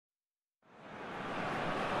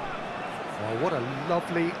Oh, what a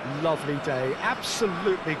lovely, lovely day.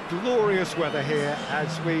 Absolutely glorious weather here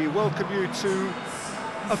as we welcome you to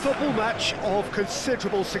a football match of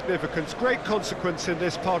considerable significance, great consequence in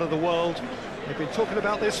this part of the world. They've been talking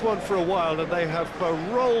about this one for a while and they have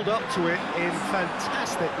rolled up to it in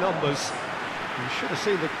fantastic numbers. You should have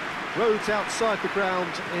seen the roads outside the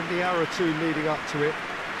ground in the hour or two leading up to it.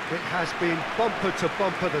 It has been bumper to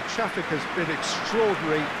bumper, the traffic has been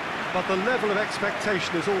extraordinary, but the level of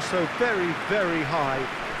expectation is also very, very high.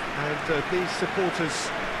 And these supporters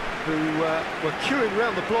who were queuing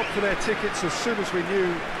round the block for their tickets as soon as we knew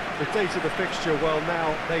the date of the fixture, well,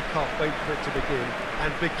 now they can't wait for it to begin.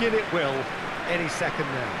 And begin it will any second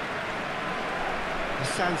now. The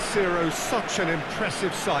San Siro's such an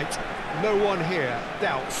impressive sight. No one here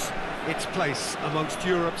doubts its place amongst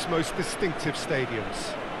Europe's most distinctive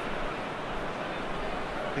stadiums.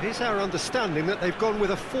 It is our understanding that they've gone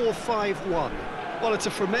with a 4-5-1. Well, it's a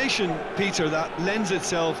formation, Peter, that lends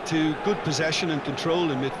itself to good possession and control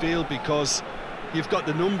in midfield because you've got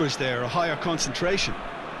the numbers there, a higher concentration.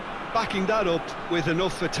 Backing that up with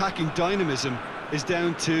enough attacking dynamism is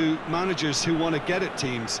down to managers who want to get at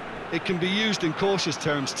teams. It can be used in cautious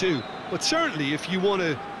terms too, but certainly if you want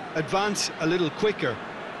to advance a little quicker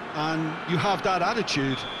and you have that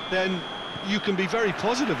attitude, then you can be very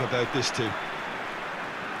positive about this too.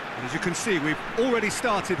 And as you can see, we've already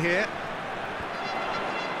started here.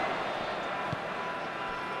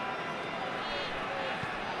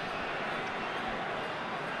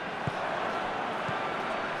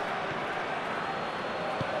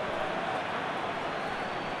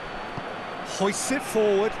 Hoists it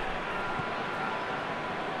forward.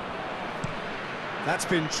 That's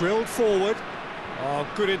been drilled forward. Oh,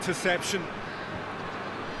 good interception.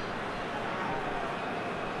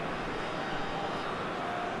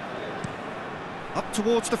 Up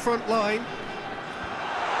towards the front line.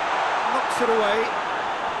 Knocks it away.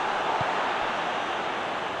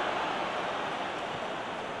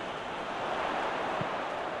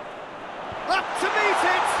 Up to meet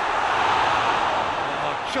it!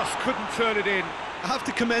 Oh, just couldn't turn it in. I have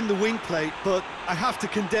to commend the wing play, but I have to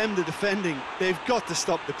condemn the defending. They've got to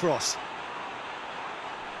stop the cross.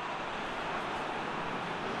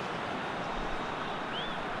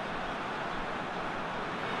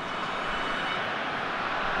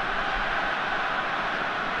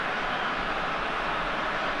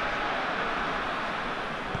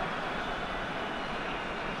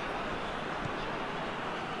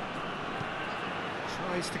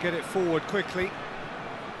 Tries to get it forward quickly.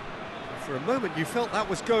 For a moment you felt that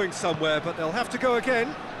was going somewhere, but they'll have to go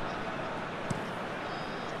again.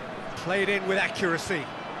 Played in with accuracy.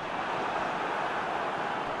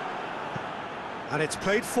 And it's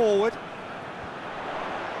played forward.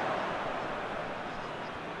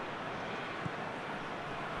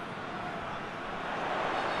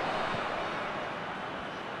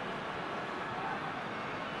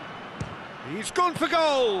 He's gone for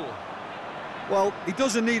goal! Well, he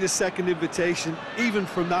doesn't need a second invitation, even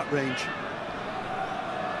from that range.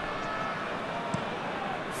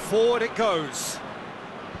 Forward it goes.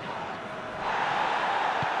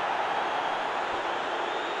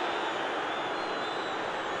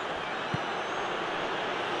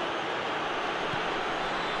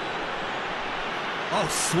 Oh,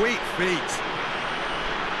 sweet feet.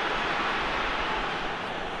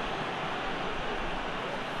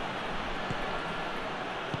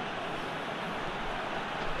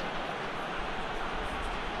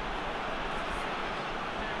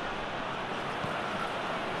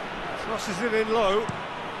 Crosses it in low,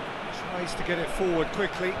 tries to get it forward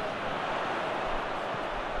quickly.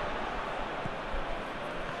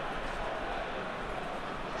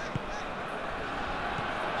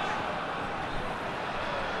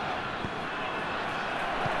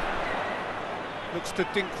 Looks to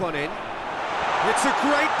dink one in. It's a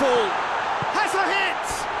great ball. Has a hit!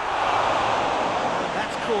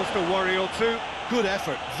 That's caused a worry or two. Good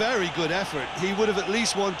effort, very good effort. He would have at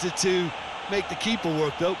least wanted to make the keeper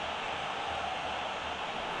work though.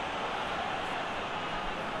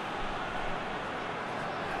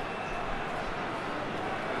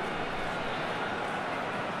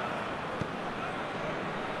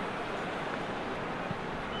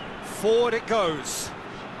 Forward it goes.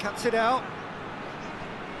 Cuts it out.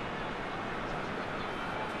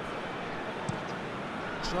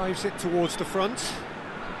 Drives it towards the front.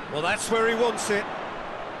 Well, that's where he wants it.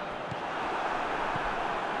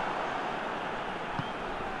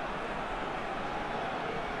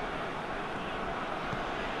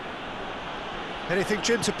 Anything,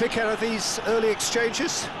 Jim, to pick out of these early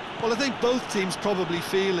exchanges? Well, I think both teams probably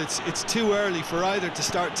feel it's too early for either to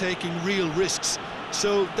start taking real risks.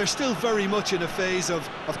 so they're still very much in a phase of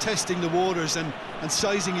testing the waters and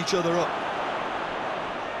sizing each other up.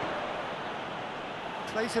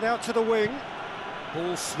 Plays it out to the wing.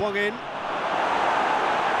 Ball swung in.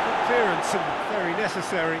 Good clearance and very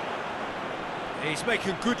necessary. He's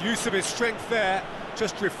making good use of his strength there,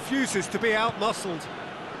 just refuses to be out-muscled.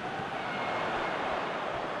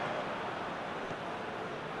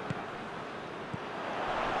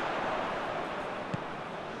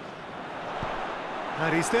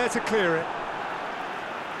 And he's there to clear it.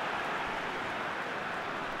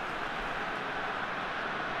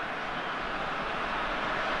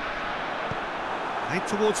 Played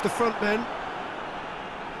towards the front men.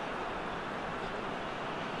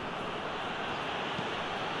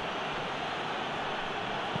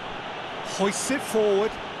 Hoists it forward.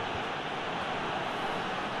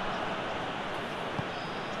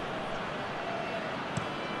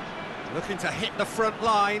 Looking to hit the front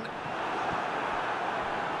line.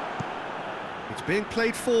 It's being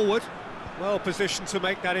played forward. Well positioned to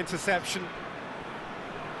make that interception.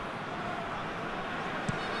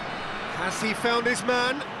 Has he found his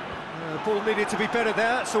man? Ball needed to be better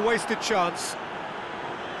there, it's a wasted chance.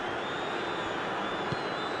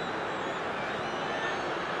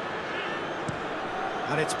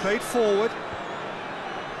 And it's played forward.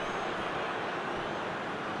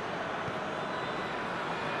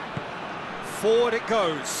 Forward it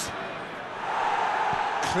goes.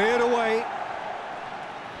 Cleared away.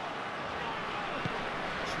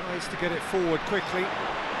 Tries to get it forward quickly.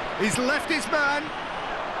 He's left his man.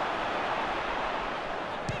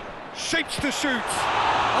 Shapes to shoot.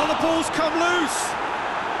 Oh, the ball's come loose.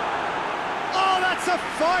 Oh, that's a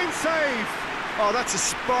fine save. Oh, that's a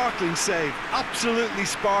sparkling save. Absolutely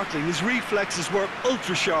sparkling. His reflexes were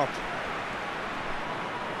ultra sharp.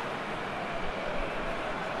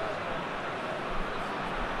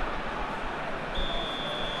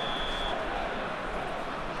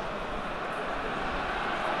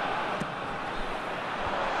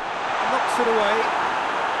 Knocks it away.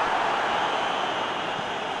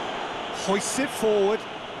 Hoists it forward.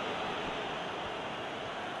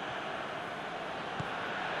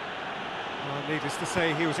 Well, needless to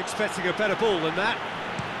say, he was expecting a better ball than that.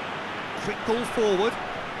 Quick ball forward.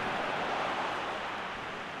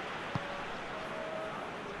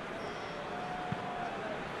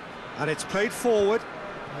 And it's played forward.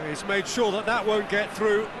 He's made sure that that won't get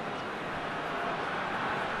through.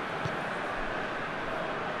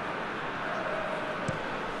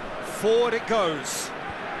 Forward it goes.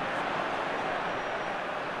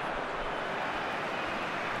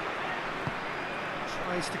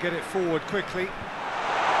 Tries to get it forward quickly.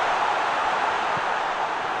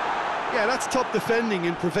 Yeah, that's top defending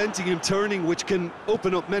and preventing him turning, which can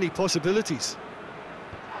open up many possibilities.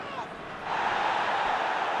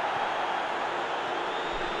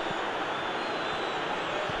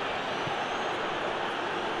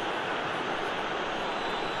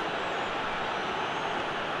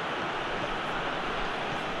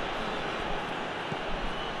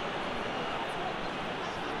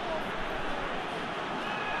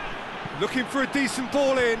 Looking for a decent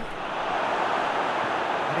ball in.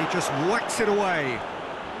 And he just whacks it away.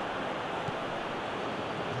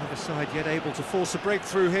 Neither side yet able to force a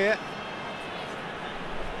breakthrough here.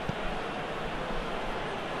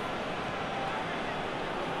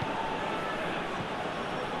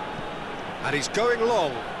 And he's going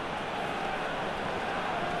long.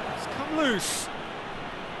 It's come loose.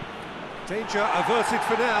 Danger averted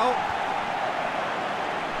for now.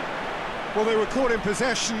 Well, they were caught in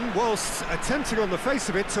possession whilst attempting on the face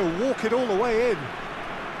of it to walk it all the way in.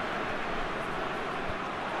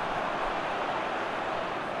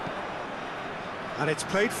 And it's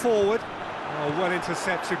played forward. Oh, well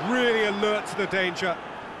intercepted, really alert to the danger.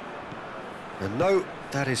 And no,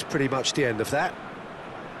 that is pretty much the end of that.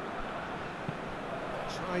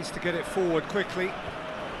 Tries to get it forward quickly.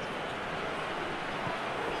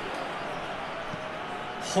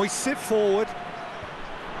 Hoists it forward.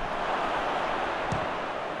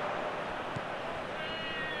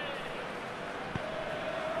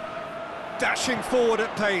 Dashing forward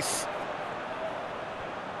at pace.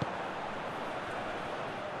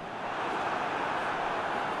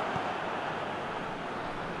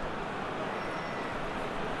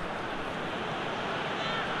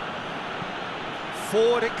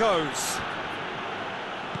 Forward it goes.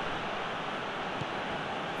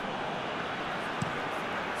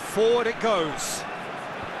 Forward it goes.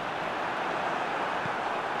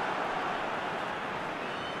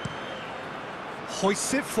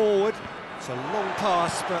 Hoists it forward. It's a long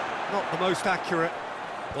pass, but not the most accurate.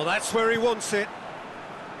 Well, that's where he wants it.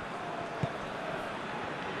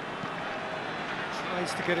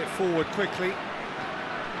 Tries to get it forward quickly.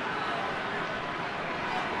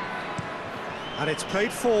 And it's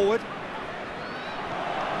played forward.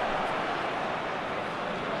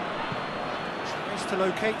 Tries to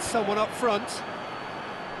locate someone up front.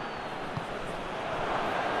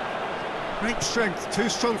 Great strength, too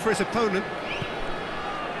strong for his opponent.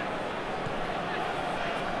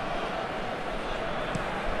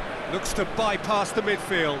 Looks to bypass the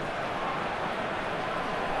midfield.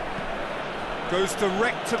 Goes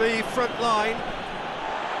direct to the front line.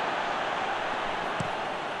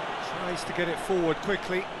 Tries to get it forward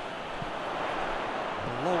quickly.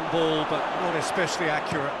 A long ball, but not especially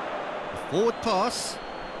accurate. A forward pass.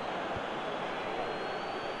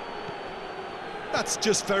 That's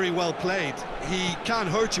just very well played. He can't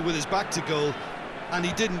hurt you with his back to goal, and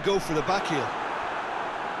he didn't go for the back heel.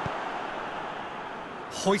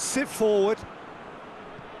 Hoists it forward.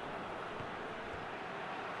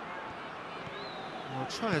 Well,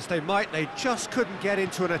 try as they might, they just couldn't get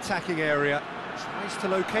into an attacking area. Tries to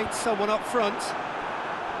locate someone up front.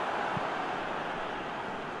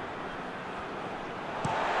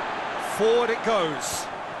 Forward it goes.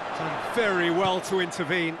 Done very well to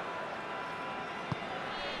intervene.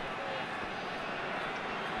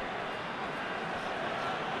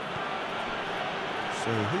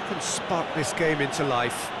 So who can spark this game into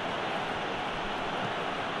life?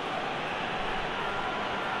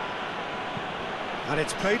 And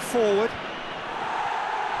it's played forward.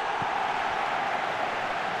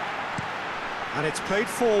 And it's played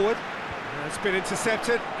forward. It's been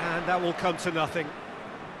intercepted, and that will come to nothing.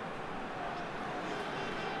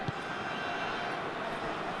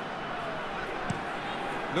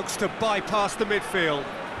 Looks to bypass the midfield.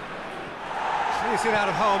 Clears it out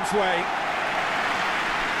of harm's way.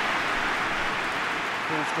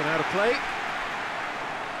 Ball's gone out of play.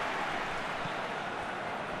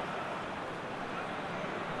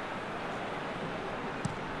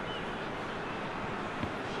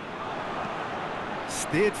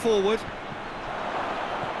 Steered forward.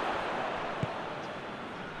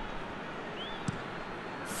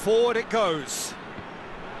 Forward it goes.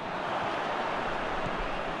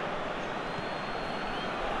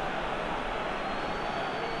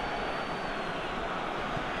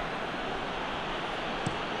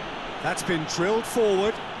 That's been drilled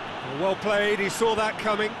forward. Well played, he saw that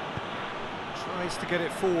coming. Tries to get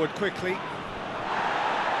it forward quickly.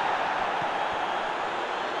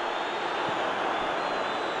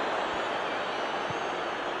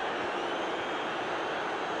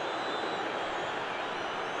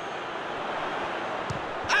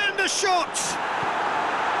 And the shot!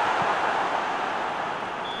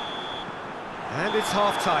 And it's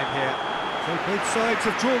half-time here. So both sides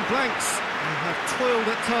have drawn blanks. They have toiled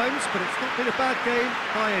at times, but it's not been a bad game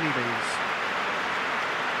by any means.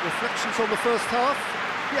 Reflections on the first half?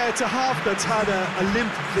 Yeah, it's a half that's had a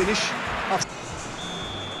limp finish.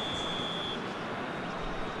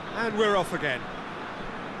 And we're off again.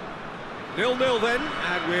 0-0 then,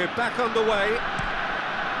 and we're back underway.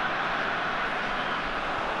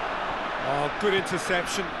 Oh, good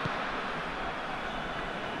interception.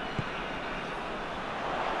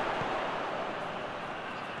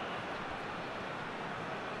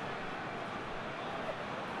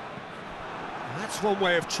 That's one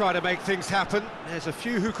way of trying to make things happen. There's a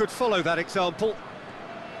few who could follow that example.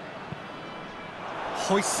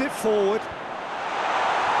 Hoists it forward.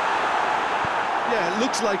 Yeah, it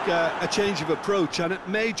looks like a change of approach, and it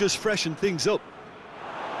may just freshen things up.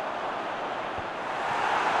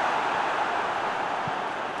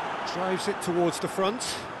 Drives it towards the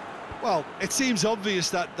front. Well, it seems obvious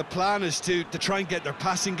that the plan is to try and get their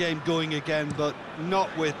passing game going again, but not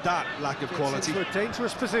with that lack of quality. Into a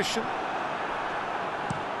dangerous position.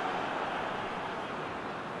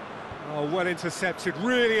 Oh, well intercepted,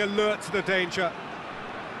 really alert to the danger.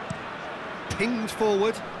 Pinged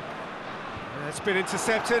forward. It's been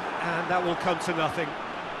intercepted, and that will come to nothing.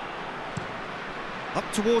 Up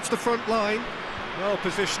towards the front line. Well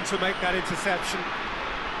positioned to make that interception.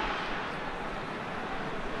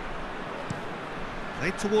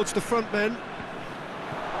 Played towards the front men.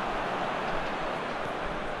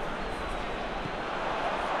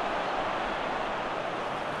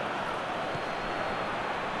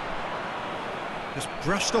 Just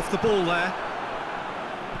brushed off the ball there.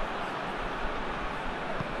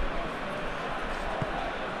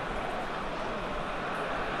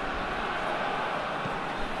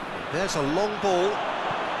 There's a long ball.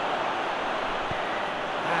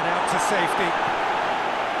 And out to safety.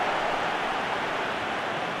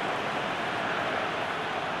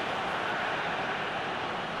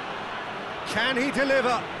 Can he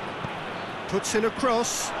deliver? Puts in a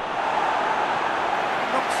cross.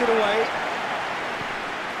 knocks it away.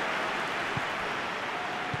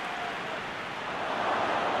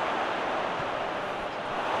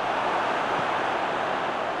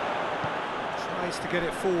 Tries to get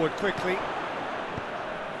it forward quickly.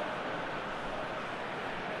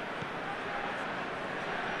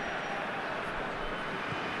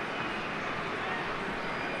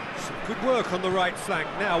 Some good work on the right flank.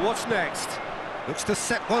 Now, what's next? Looks to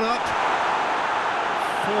set one up.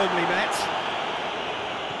 Firmly met.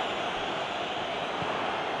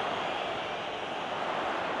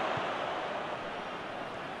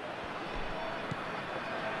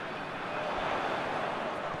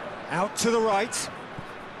 Out to the right.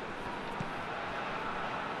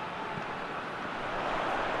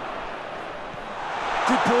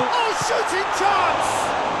 Good ball. Oh, shooting chance!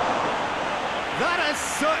 That has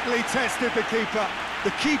certainly tested the keeper.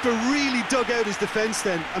 The keeper really dug out his defence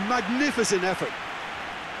then. A magnificent effort.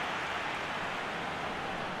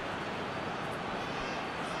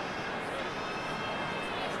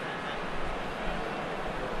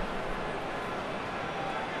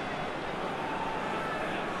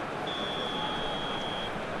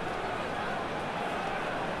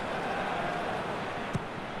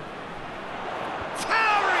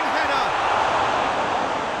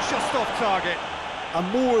 Off target. A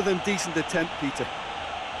more than decent attempt, Peter.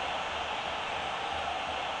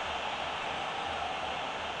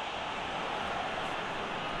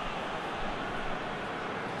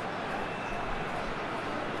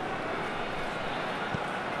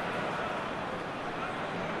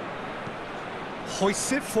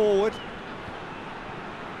 Hoists it forward.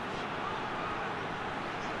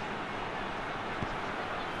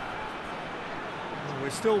 We're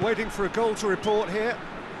still waiting for a goal to report here.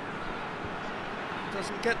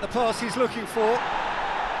 Doesn't get the pass he's looking for.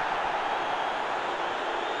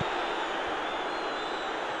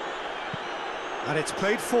 And it's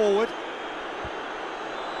played forward.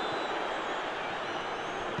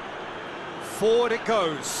 Forward it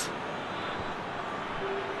goes.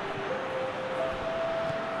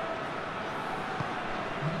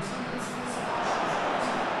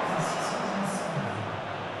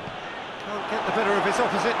 Can't get the better of his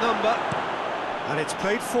opposite number. And it's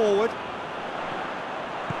played forward.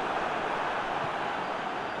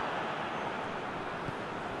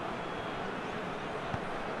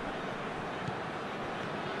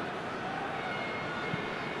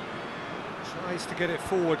 Tries to get it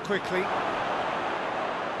forward quickly.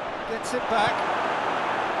 Gets it back.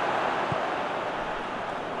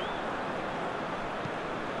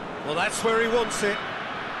 Well, that's where he wants it.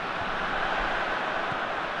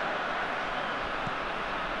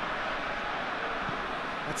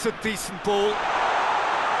 That's a decent ball.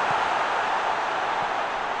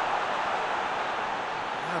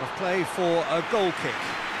 Out of play for a goal kick.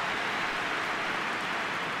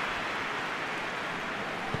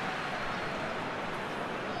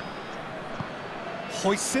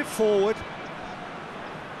 Hoists it forward.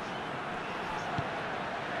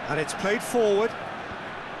 And it's played forward.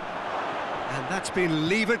 And that's been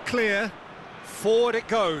levered clear. Forward it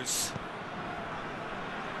goes.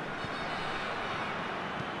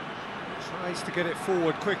 Tries to get it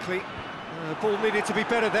forward quickly. The ball needed to be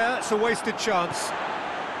better there. It's a wasted chance.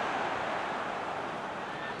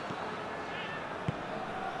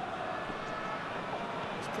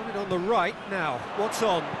 He's put it on the right now. What's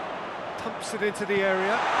on? Pumps it into the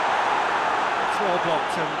area. It's well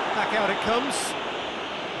blocked and back out it comes.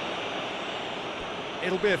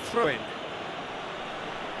 It'll be a throw-in.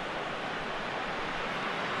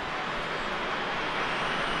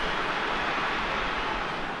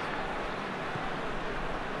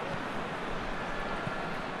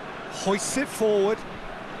 Hoists it forward.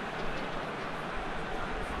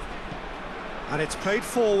 And it's played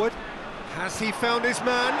forward. Has he found his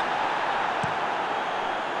man?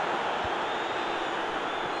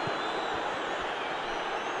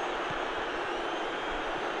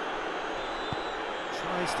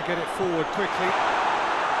 Tries to get it forward quickly.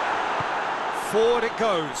 Forward it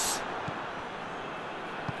goes.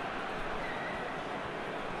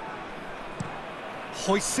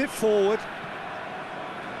 Hoists it forward.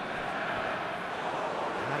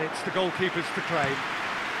 And it's the goalkeepers to claim.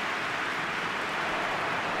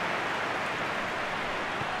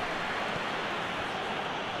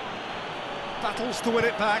 Battles to win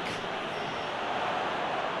it back.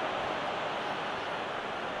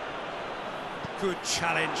 Good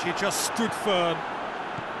challenge, he just stood firm.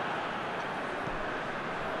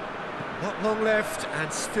 Not long left,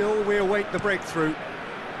 and still we await the breakthrough.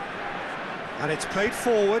 And it's played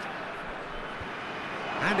forward.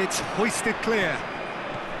 And it's hoisted clear.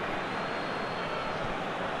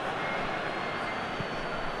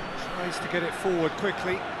 Tries to get it forward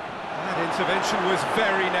quickly. That intervention was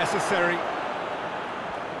very necessary.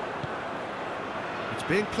 It's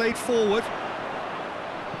being played forward.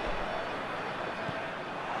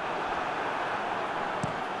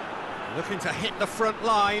 Looking to hit the front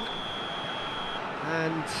line.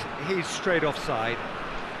 And he's straight offside.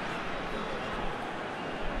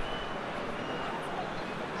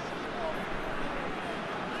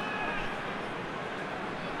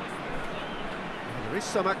 There is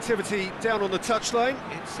some activity down on the touchline.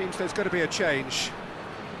 It seems there's going to be a change.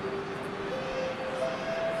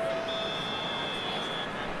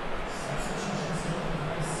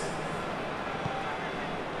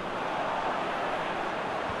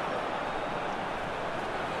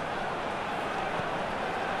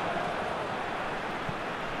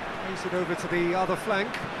 Plays it over to the other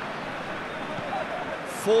flank.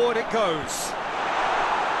 Forward it goes.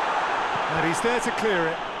 And he's there to clear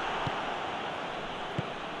it.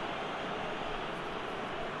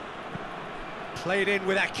 Played in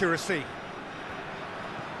with accuracy.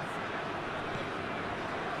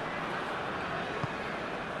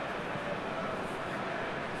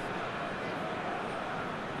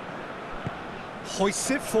 Hoists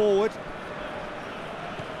it forward.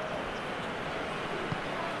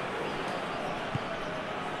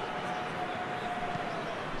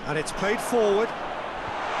 And it's played forward.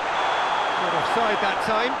 Not offside that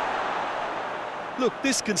time. Look,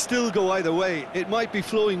 this can still go either way. It might be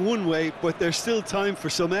flowing one way, but there's still time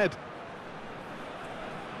for some ebb.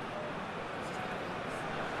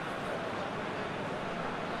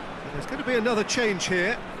 There's going to be another change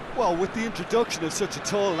here. Well, with the introduction of such a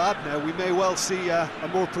tall lad now, we may well see a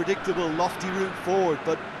more predictable, lofty route forward,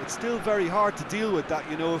 but it's still very hard to deal with that,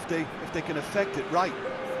 you know, if they can affect it right.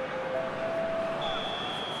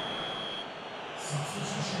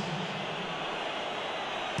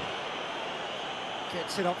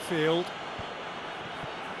 Gets it upfield.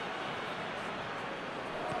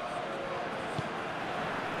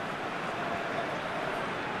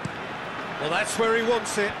 Well, that's where he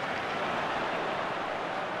wants it.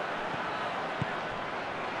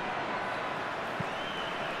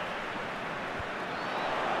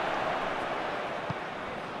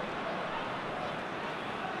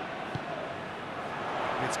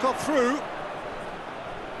 It's got through.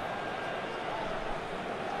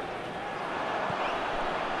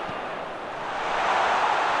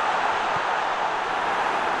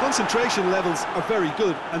 Concentration levels are very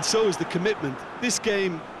good, and so is the commitment. This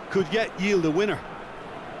game could yet yield a winner.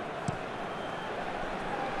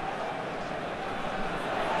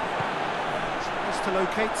 Tries to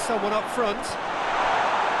locate someone up front.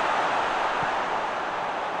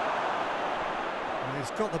 And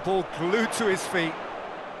he's got the ball glued to his feet.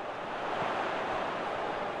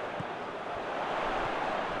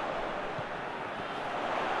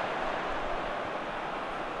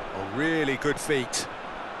 Oh, really good feet.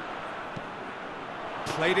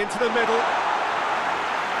 Played into the middle.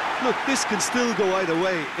 Look, this can still go either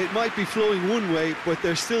way. It might be flowing one way, but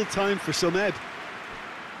there's still time for some ebb.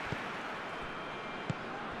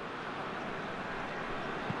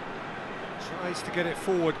 Tries to get it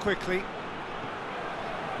forward quickly.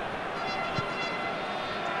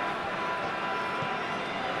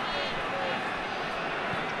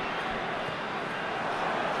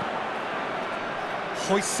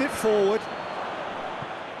 Hoists it forward.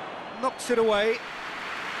 Knocks it away.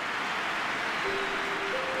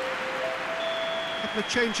 Couple of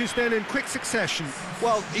changes then in quick succession.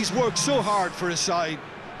 Well, he's worked so hard for his side,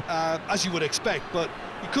 as you would expect, but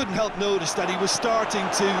you couldn't help notice that he was starting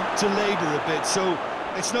to labour a bit, so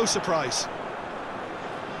it's no surprise.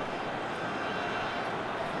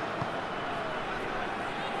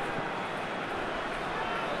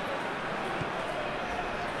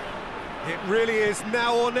 It really is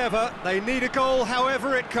now or never. They need a goal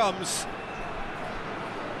however it comes.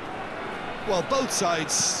 Well, both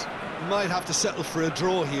sides might have to settle for a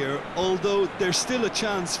draw here, although there's still a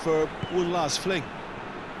chance for one last fling.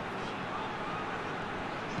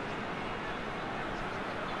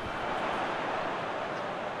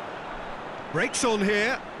 Breaks on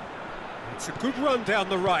here. It's a good run down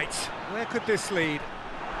the right. Where could this lead?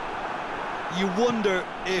 You wonder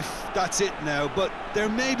if that's it now, but there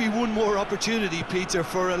may be one more opportunity, Peter,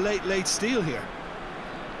 for a late steal here.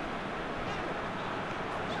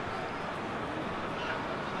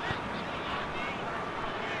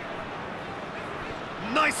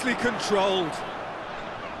 Nicely controlled.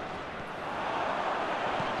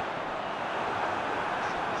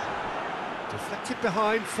 Deflected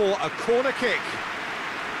behind for a corner kick.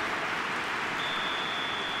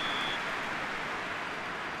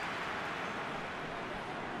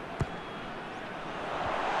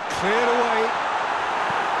 Cleared away.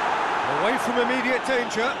 Away from immediate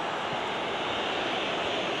danger.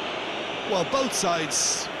 Well, both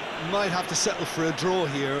sides might have to settle for a draw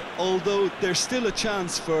here, although there's still a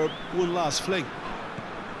chance for one last fling.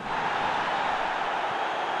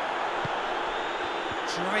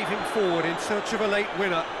 Driving forward in search of a late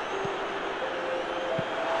winner.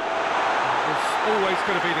 It's always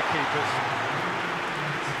going to be the keepers.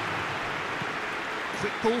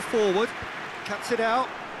 Quick ball forward, cuts it out.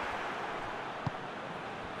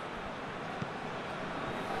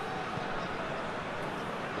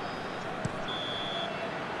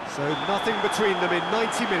 So nothing between them in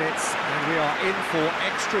 90 minutes, and we are in for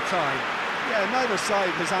extra time. Yeah, neither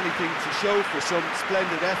side has anything to show for some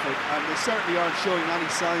splendid effort, and they certainly aren't showing any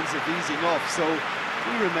signs of easing off, so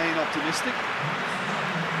we remain optimistic.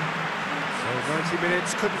 So 90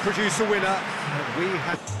 minutes couldn't produce a winner, and we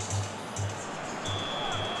had...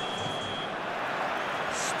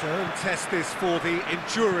 Stern test this for the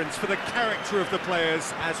endurance, for the character of the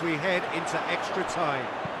players as we head into extra time.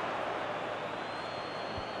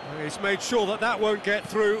 He's made sure that that won't get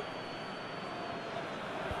through.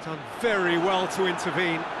 Done very well to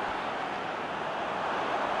intervene.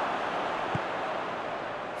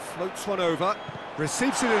 Floats one over,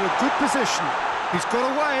 receives it in a good position. He's got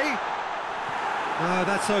away. No,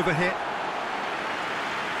 that's overhit.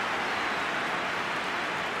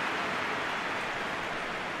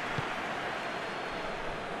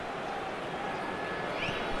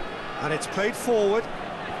 And it's played forward.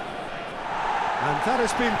 And that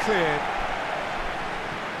has been cleared.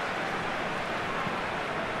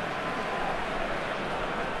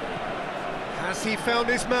 Has he found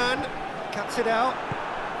his man? Cuts it out.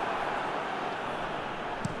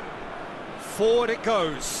 Forward it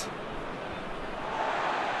goes.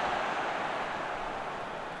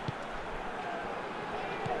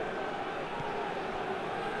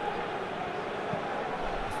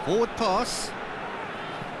 Forward pass.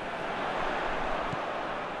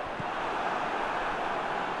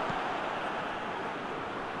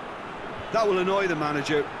 That will annoy the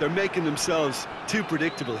manager. They're making themselves too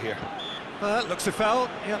predictable here. Looks a foul.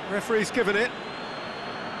 Yep, referee's given it.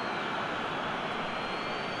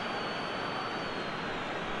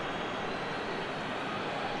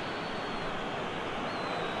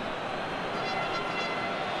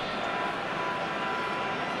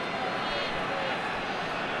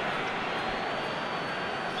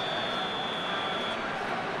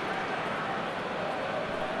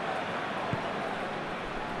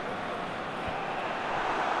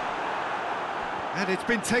 And it's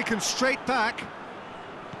been taken straight back.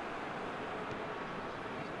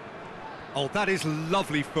 Oh, that is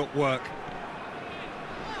lovely footwork.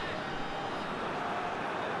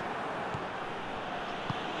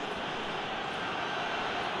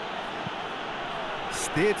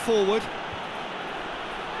 Steered forward.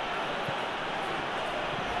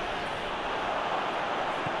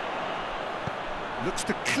 Looks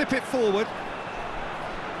to clip it forward.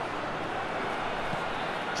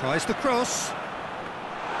 Tries the cross.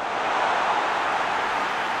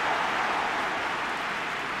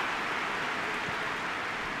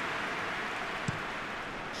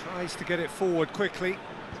 Tries to get it forward quickly.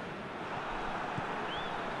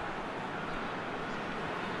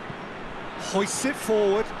 Hoists it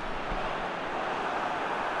forward.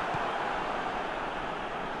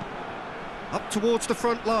 Up towards the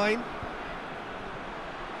front line.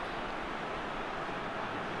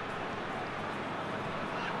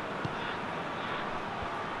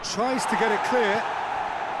 Tries to get it clear.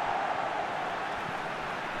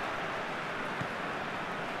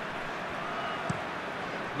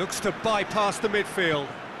 Looks to bypass the midfield.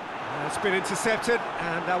 It's been intercepted,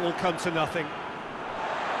 and that will come to nothing.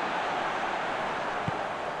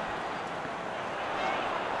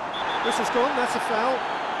 Whistle's gone, that's a foul.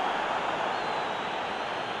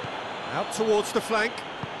 Out towards the flank.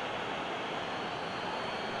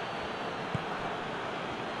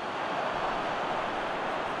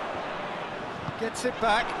 Gets it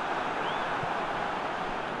back.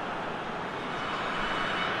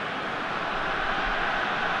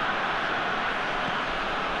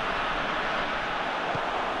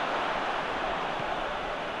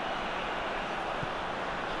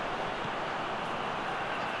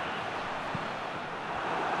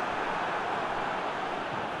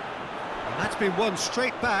 That's been won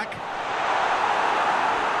straight back.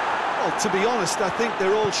 Well, to be honest, I think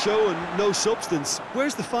they're all showing no substance.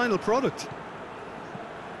 Where's the final product?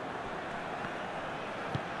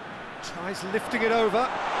 Tries lifting it over.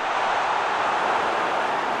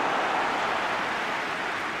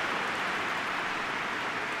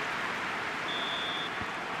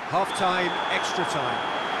 Half-time, extra time.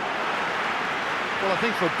 Well, I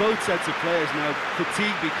think for both sets of players now,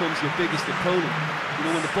 fatigue becomes your biggest opponent. You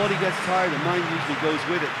know, when the body gets tired, the mind usually goes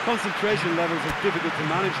with it. Concentration levels are difficult to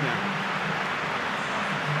manage now.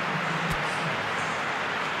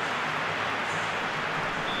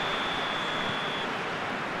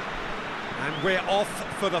 And we're off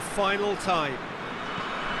for the final time.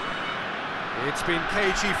 It's been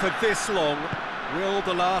cagey for this long. Will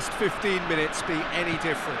the last 15 minutes be any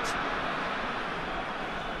different?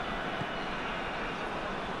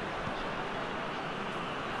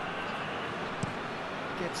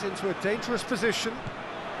 Gets into a dangerous position.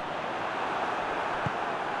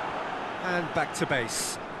 And back to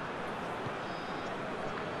base.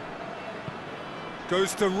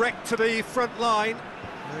 Goes direct to the front line.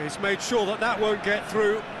 He's made sure that that won't get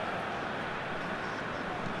through.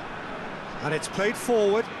 And it's played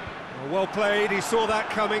forward. Well played, he saw that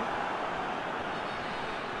coming.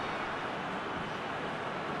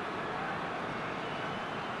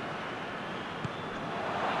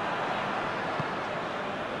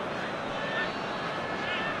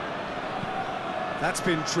 That's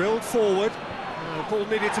been drilled forward. The ball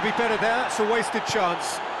needed to be better there, it's a wasted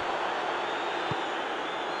chance.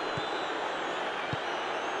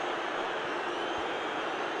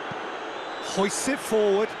 Hoists it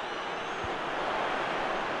forward.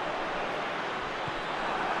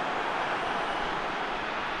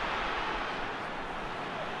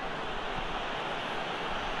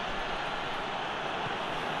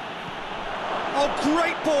 Oh,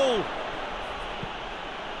 great ball!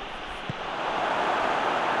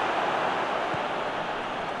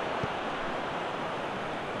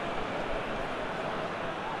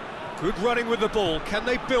 Good running with the ball, can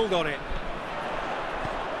they build on it?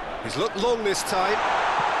 He's looked long this time.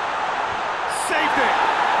 Saved it!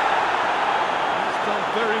 He's done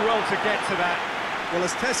very well to get to that. Well,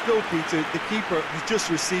 as tests go, Peter, the keeper has just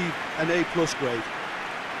received an A+ grade.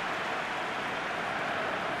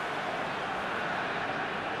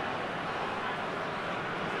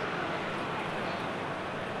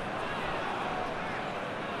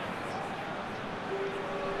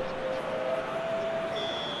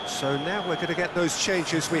 So now we're going to get those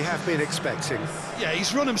changes we have been expecting. Yeah,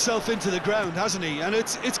 he's run himself into the ground, hasn't he? And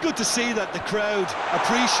it's good to see that the crowd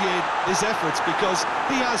appreciate his efforts, because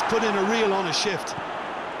he has put in a real honest shift.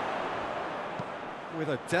 With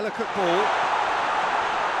a delicate ball.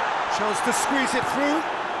 Chance to squeeze it through.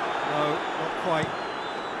 No, not quite.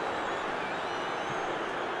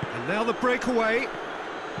 And now the breakaway.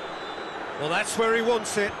 Well, that's where he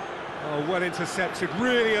wants it. Oh, well intercepted,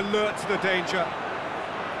 really alert to the danger.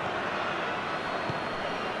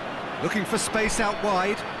 Looking for space out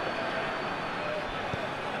wide.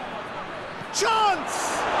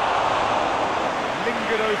 Chance!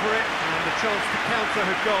 Lingered over it, and the chance to counter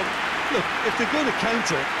had gone. Look, if they're going to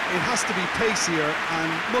counter, it has to be pacier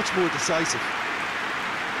and much more decisive.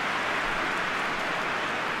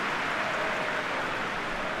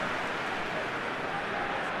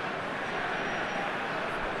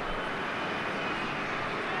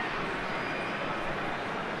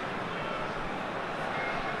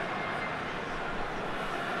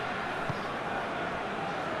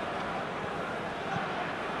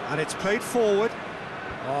 And it's played forward.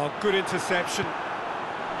 Oh, good interception.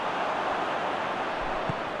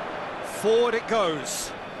 Forward it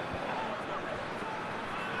goes.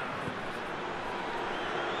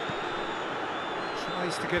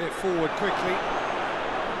 Tries to get it forward quickly.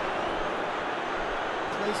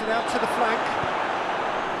 Plays it out to the flank.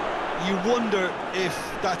 You wonder if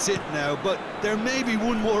that's it now, but there may be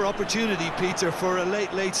one more opportunity, Peter, for a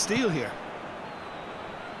late steal here.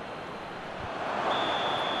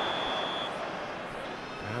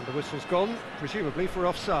 And the whistle's gone, presumably for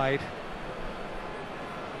offside.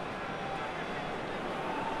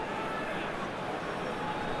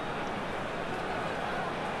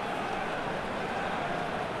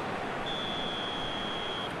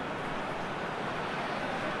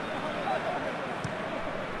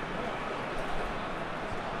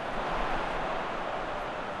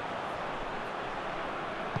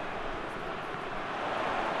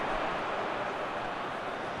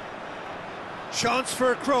 Chance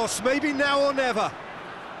for a cross, maybe now or never.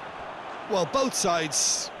 Well, both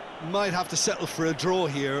sides might have to settle for a draw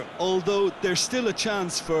here, although there's still a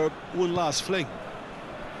chance for one last fling.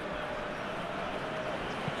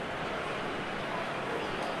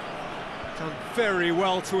 Done very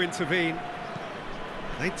well to intervene.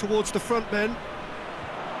 Played towards the front men.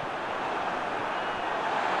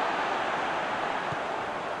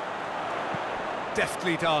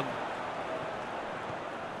 Deftly done.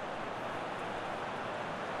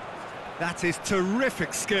 That is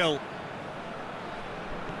terrific skill.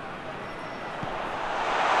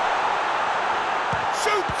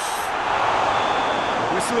 shoots!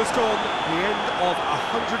 The whistle has gone, the end of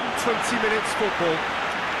 120 minutes football.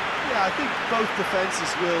 Yeah, I think both defences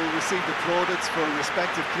will receive the plaudits for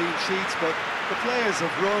respective clean sheets, but the players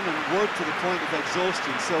have run and worked to the point of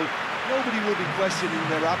exhaustion, so nobody will be questioning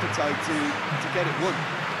their appetite to get it won.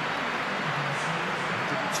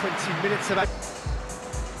 120 minutes of...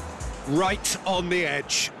 Right on the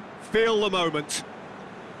edge. Feel the moment.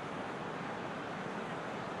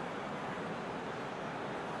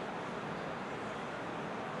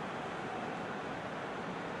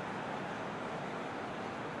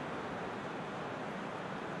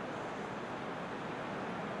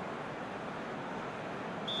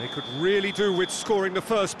 They could really do with scoring the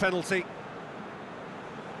first penalty.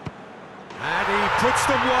 And he puts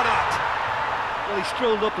them one up. Well, he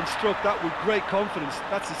strolled up and struck that with great confidence.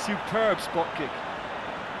 That's a superb spot kick.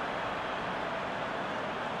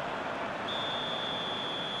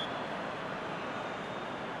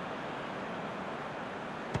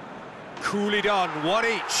 Coolly done, one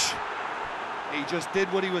each. He just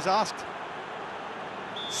did what he was asked.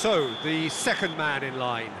 So, the second man in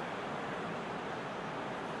line.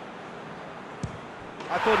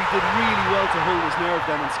 I thought he did really well to hold his nerve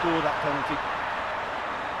then and score that penalty.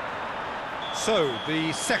 So,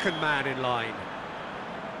 the second man in line.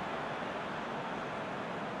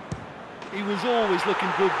 He was always looking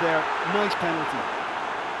good there. Nice penalty.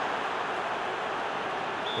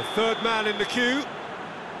 The third man in the queue.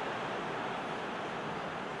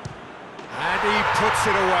 And he puts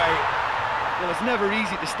it away. Well, it's never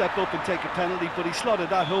easy to step up and take a penalty, but he slotted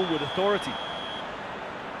that home with authority.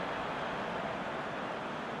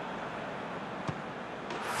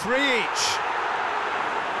 Three each.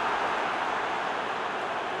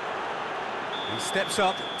 He steps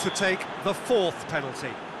up to take the fourth penalty.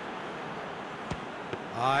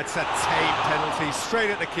 It's a tame penalty, straight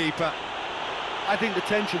at the keeper. I think the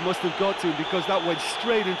tension must have got to him because that went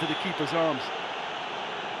straight into the keeper's arms.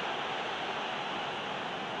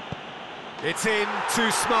 It's in, too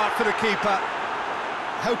smart for the keeper.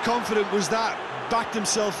 How confident was that? Backed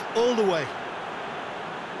himself all the way.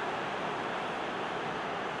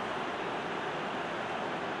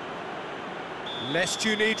 Lest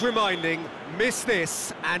you need reminding, miss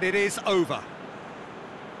this and it is over.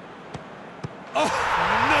 Oh,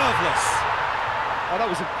 nerveless! Oh, that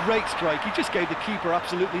was a great strike. He just gave the keeper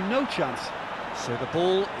absolutely no chance. So the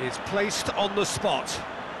ball is placed on the spot.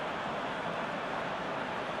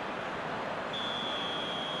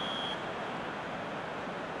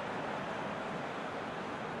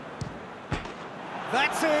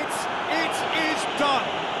 That's it! It is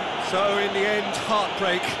done! So, in the end,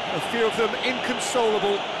 heartbreak, a few of them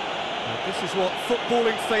inconsolable. And this is what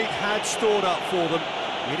footballing fate had stored up for them.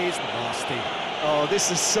 It is nasty. Oh,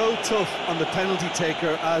 this is so tough on the penalty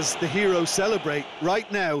taker as the heroes celebrate. Right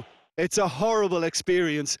now, it's a horrible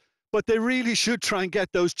experience, but they really should try and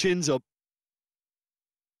get those chins up.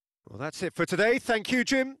 Well, that's it for today. Thank you,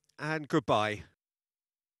 Jim, and goodbye.